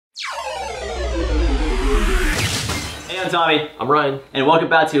I'm Tommy. I'm Ryan. And welcome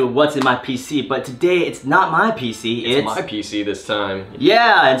back to What's in My PC. But today, it's not my PC, it's my PC this time.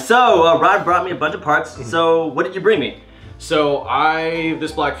 Yeah, and so Ryan brought me a bunch of parts. So what did you bring me? So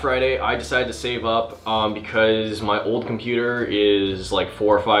this Black Friday, I decided to save up because my old computer is like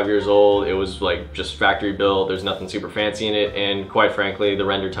 4 or 5 years old. It was like just factory built. There's nothing super fancy in it. And quite frankly, the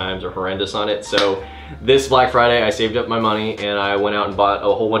render times are horrendous on it. So this Black Friday, I saved up my money and I went out and bought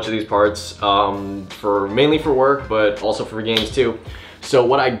a whole bunch of these parts mainly for work, but also for games too. So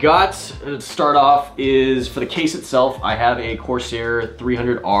what I got to start off is for the case itself, I have a Corsair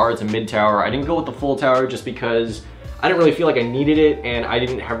 300R. It's a mid tower. I didn't go with the full tower just because I didn't really feel like I needed it and I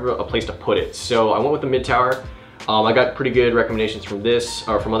didn't have a place to put it. So I went with the mid tower. I got pretty good recommendations from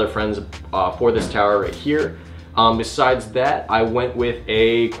from other friends for this tower right here. Besides that, I went with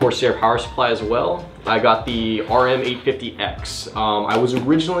a Corsair power supply as well. I got the RM850X. I was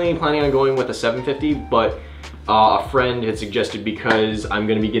originally planning on going with a 750, but a friend had suggested because I'm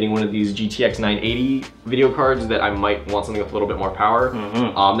going to be getting one of these GTX 980 video cards that I might want something with a little bit more power.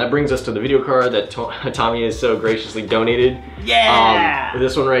 That brings us to the video card that Tommy has so graciously donated. Yeah!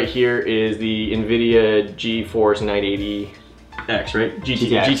 This one right here is the NVIDIA GeForce 980X, right?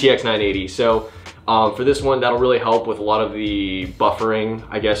 GTX 980. So for this one, that'll really help with a lot of the buffering,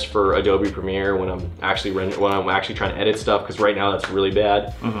 I guess, for Adobe Premiere when I'm actually trying to edit stuff, because right now that's really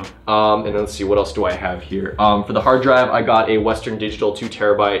bad. And let's see, what else do I have here? For the hard drive, I got a Western Digital 2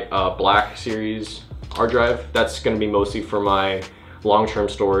 terabyte Black Series hard drive. That's going to be mostly for my long-term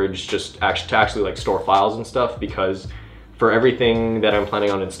storage, just to actually like store files and stuff, because for everything that I'm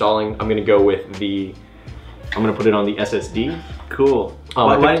planning on installing, I'm going to go with I'm going to put it on the SSD. Cool.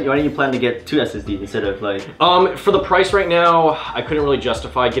 Why didn't you plan to get 2 SSDs instead of like... For the price right now, I couldn't really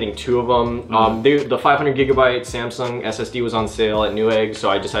justify getting 2 of them. The 500 gigabyte Samsung SSD was on sale at Newegg, so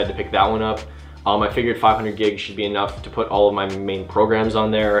I decided to pick that one up. I figured 500 gigs should be enough to put all of my main programs on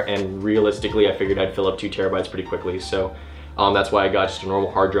there, and realistically, I figured I'd fill up 2 terabytes pretty quickly. So that's why I got just a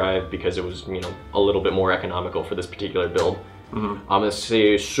normal hard drive, because it was, a little bit more economical for this particular build. Let's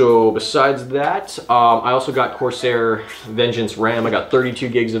see, so besides that, I also got Corsair Vengeance RAM. I got 32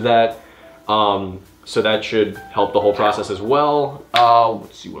 gigs of that, so that should help the whole process as well.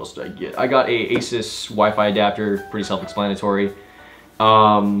 Let's see, what else did I get? I got a Asus Wi-Fi adapter, pretty self-explanatory.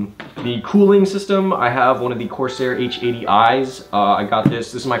 The cooling system, I have one of the Corsair H80Is. I got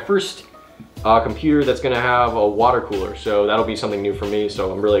this is my first computer that's gonna have a water cooler, so that'll be something new for me,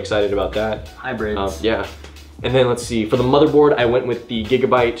 so I'm really excited about that. Hybrids. Yeah. And then let's see, for the motherboard, I went with the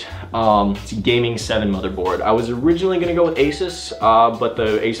Gigabyte Gaming 7 motherboard. I was originally gonna go with Asus, but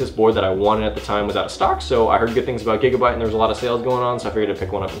the Asus board that I wanted at the time was out of stock, so I heard good things about Gigabyte and there was a lot of sales going on, so I figured I'd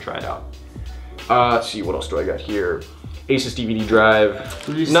pick one up and try it out. Let's see, what else do I got here? Asus DVD drive.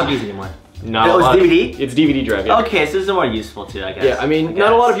 Who uses CDs anymore? Not a lot. DVD? It's DVD drive, yeah. Okay, so this is more useful too, I guess. Yeah, I mean,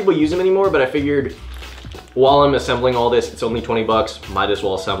 not a lot of people use them anymore, but I figured while I'm assembling all this, it's only 20 bucks, might as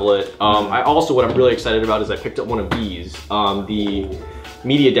well assemble it. What I'm really excited about is I picked up one of these, the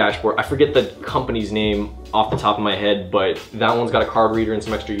media dashboard. I forget the company's name off the top of my head, but that one's got a card reader and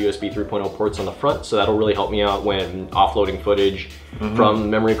some extra USB 3.0 ports on the front, so that'll really help me out when offloading footage from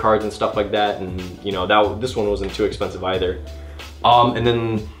memory cards and stuff like that. And this one wasn't too expensive either. And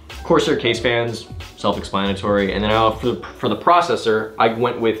then Corsair case fans, self-explanatory. And then for the processor, I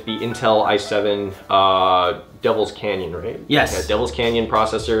went with the Intel i7 Devil's Canyon, right? Yes. Yeah, Devil's Canyon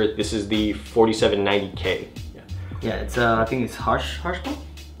processor. This is the 4790K. Yeah, it's I think it's Haswell.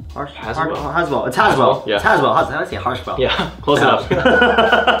 Haswell. It's Haswell. Yeah. It's Haswell. How do I say Haswell? Yeah, close enough.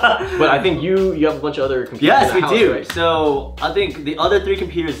 But I think you have a bunch of other computers. Yes, in the we house, do. Right? So I think the other 3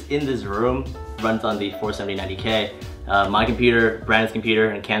 computers in this room runs on the 4790K. My computer, Brandon's computer,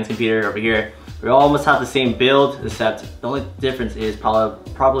 and Ken's computer over here. We almost have the same build, except the only difference is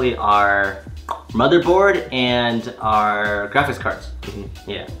probably our motherboard and our graphics cards.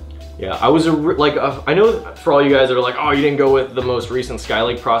 Yeah. Yeah, I was I know for all you guys that are like, oh, you didn't go with the most recent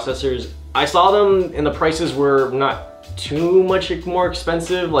Skylake processors. I saw them and the prices were not too much more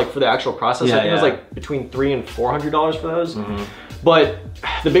expensive, like for the actual processor. I think it was like between $300 and $400 for those. But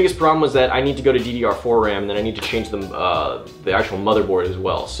the biggest problem was that I need to go to DDR4 RAM, and then I need to change the actual motherboard as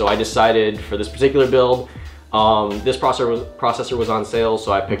well. So I decided for this particular build, this processor was on sale,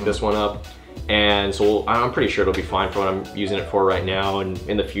 so I picked this one up. And so I'm pretty sure it'll be fine for what I'm using it for right now. And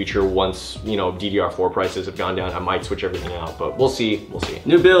in the future, once DDR4 prices have gone down, I might switch everything out. But we'll see. We'll see.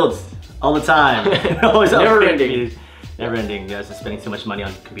 New builds all the time. Always never ending. Never ending. You guys are spending so much money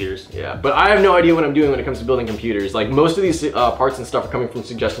on computers. Yeah, but I have no idea what I'm doing when it comes to building computers. Like most of these parts and stuff are coming from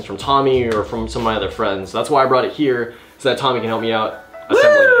suggestions from Tommy or from some of my other friends. So that's why I brought it here, so that Tommy can help me out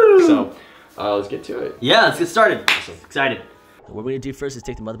assembling it. So Let's get to it. Yeah, let's get started. Awesome. Excited. What we're gonna do first is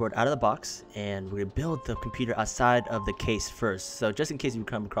take the motherboard out of the box, and we're gonna build the computer outside of the case first. So just in case we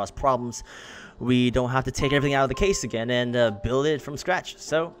come across problems, we don't have to take everything out of the case again and build it from scratch.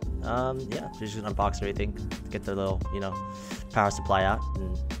 So yeah, we're just gonna unbox everything, get the little, power supply out,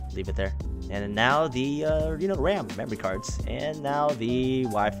 and leave it there. And now the RAM, memory cards, and now the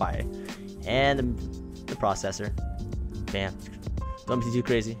Wi-Fi, and the processor. Bam. Don't be too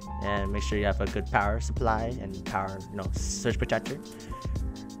crazy, and make sure you have a good power supply and power, surge protector.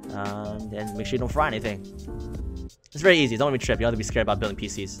 And make sure you don't fry anything. It's very easy. Don't let me trip. You don't have to be scared about building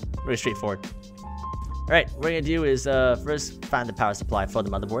PCs. Very straightforward. All right, what we're gonna do is first find the power supply for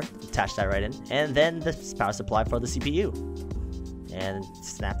the motherboard, attach that right in, and then the power supply for the CPU, and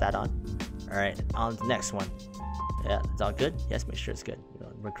snap that on. All right, on to the next one. Yeah, it's all good. Yes, make sure it's good.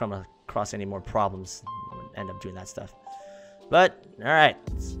 We're coming across any more problems, we'll end up doing that stuff. But all right,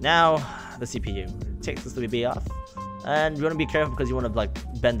 now the CPU. Take this USB off, and you want to be careful because you want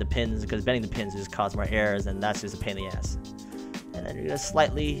to bend the pins, because bending the pins just cause more errors, and that's just a pain in the ass. And then you're gonna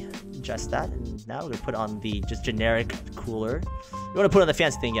slightly adjust that, and now we're gonna put on the just generic cooler. You want to put on the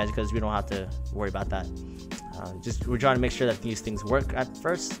fancy thing, guys, because we don't have to worry about that. We're trying to make sure that these things work at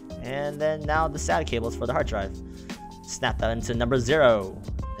first, and then now the SATA cables for the hard drive. Snap that into number 0,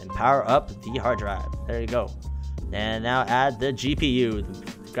 and power up the hard drive. There you go. And now add the GPU,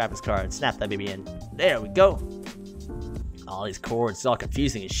 the graphics card. Snap that baby in. There we go. All these cords, it's all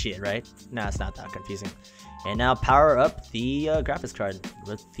confusing as shit, right? No, it's not that confusing. And now power up the graphics card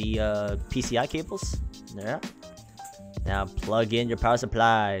with the PCI cables. There. Now plug in your power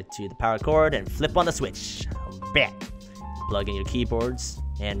supply to the power cord and flip on the switch. Bam. Plug in your keyboards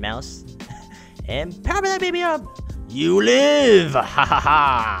and mouse and power that baby up. You live! Ha ha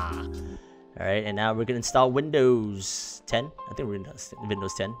ha! Alright, and now we're gonna install Windows 10. I think we're in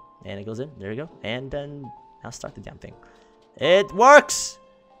Windows 10. And it goes in. There we go. And then now start the damn thing. It works!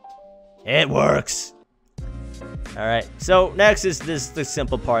 It works! Alright, so next is the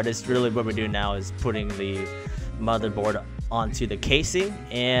simple part. It's really what we're doing now is putting the motherboard onto the casing.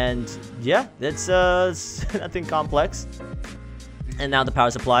 And yeah, it's nothing complex. And now the power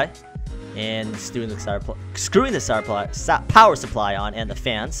supply. And screwing the power supply on, and the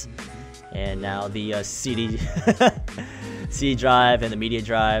fans. And now the CD drive and the media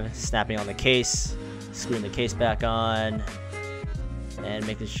drive, snapping on the case, screwing the case back on, and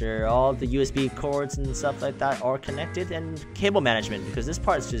making sure all the USB cords and stuff like that are connected, and cable management, because this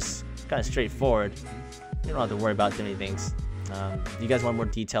part is just kind of straightforward. You don't have to worry about too many things. You guys want more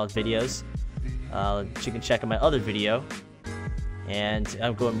detailed videos, you can check out my other video, and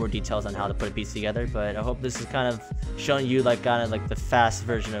I'll go into more details on how to put a piece together. But I hope this is kind of showing you kind of the fast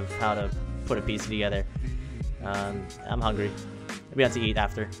version of how to put a piece together. I'm hungry. We have to eat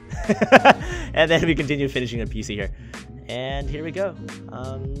after. And then we continue finishing a PC here. And here we go.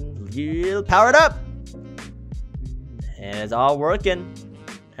 You'll power it up. And it's all working.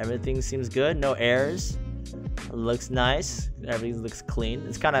 Everything seems good. No errors. Looks nice. Everything looks clean.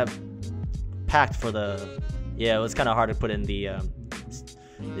 It's kind of packed for the... Yeah, it was kind of hard to put in the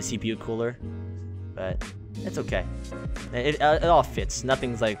CPU cooler, but it's okay. It all fits.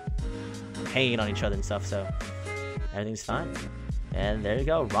 Nothing's hanging on each other and stuff, so everything's fine. And there you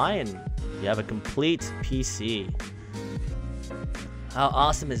go, Ryan. You have a complete PC. How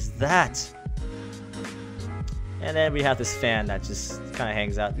awesome is that? And then we have this fan that just kind of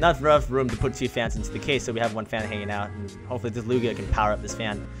hangs out. Not enough room to put 2 fans into the case, so we have 1 fan hanging out, and hopefully this Lugia can power up this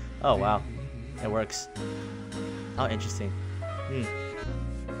fan. Oh wow, it works. Oh, interesting.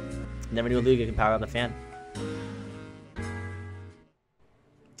 Never knew a Lugia can power up the fan.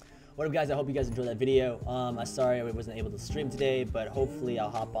 What up, guys? I hope you guys enjoyed that video. I'm sorry I wasn't able to stream today, but hopefully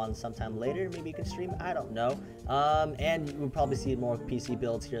I'll hop on sometime later. Maybe you can stream. I don't know. And we'll probably see more PC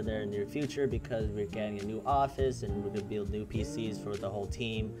builds here there in the near future, because we're getting a new office and we're gonna build new PCs for the whole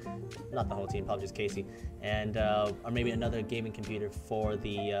team. Not the whole team, probably just Casey. And or maybe another gaming computer for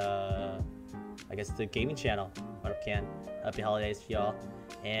the I guess the gaming channel. What up, Ken? Happy holidays to y'all.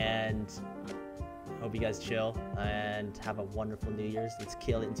 And hope you guys chill and have a wonderful New Year's. Let's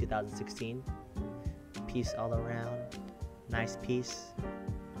kill it in 2016. Peace all around. Nice peace.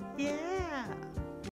 Yeah.